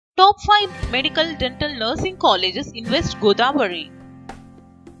Top 5 medical dental nursing colleges in West Godavari.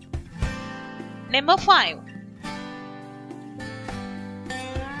 Number 5.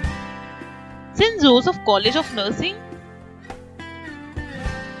 St. Joseph College of Nursing,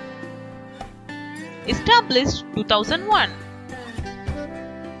 established 2001.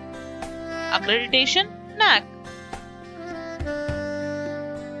 Accreditation NAAC.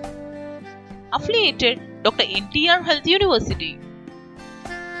 Affiliated Dr. NTR Health University.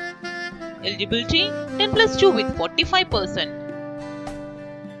 Eligibility 10+2 with 45%.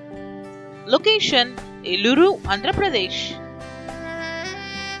 Location Eluru, Andhra Pradesh.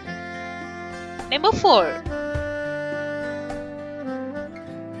 Number 4.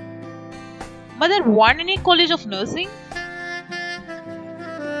 Mother Vannini College of Nursing,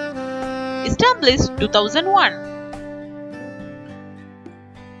 established 2001.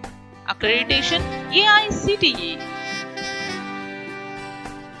 Accreditation AICTE.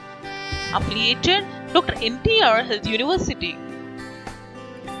 Affiliated Dr. NTR Health University.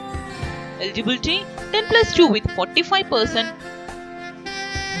 Eligibility 10+2 with 45%.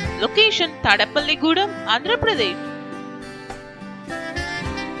 Location Tadepalligudem, Andhra Pradesh.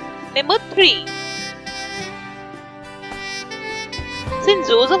 Number 3. St.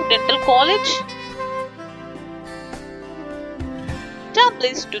 Joseph Dental College,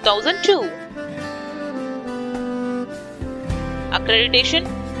 established 2002. Accreditation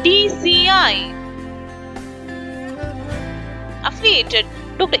DCI. Affiliated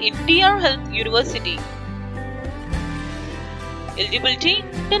Dr. NTR Health University. Eligibility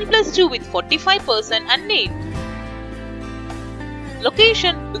 10+2 with 45% and NEET.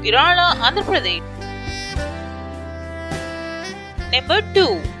 Location Duggirala, Andhra Pradesh. Number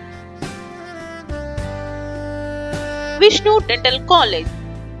 2. VISHNU Dental College,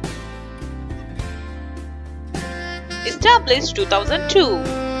 established 2002.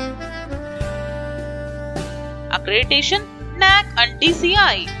 Accreditation NAAC and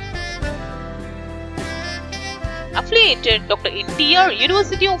DCI. Affiliated Dr. NTR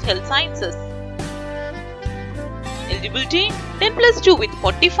University of Health Sciences. Eligibility 10+2 with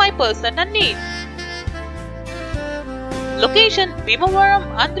 45% and NEET. Location Bhimavaram,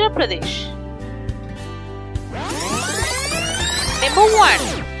 Andhra Pradesh. Number 1.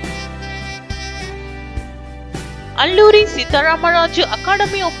 Alluri Sitaramaraju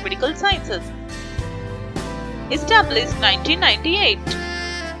Academy of Medical Sciences, established 1998.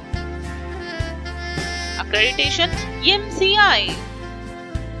 Accreditation MCI.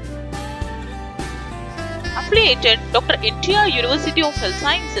 Affiliated Dr. NTR University of Health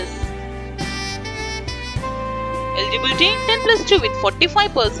Sciences. Eligibility 10+2 with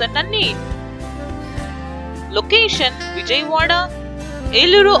 45% and NEET. Location Vijayawada,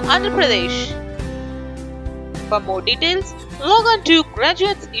 Eluru, Andhra Pradesh. For more details, log on to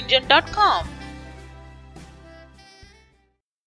GraduatesEngine.com.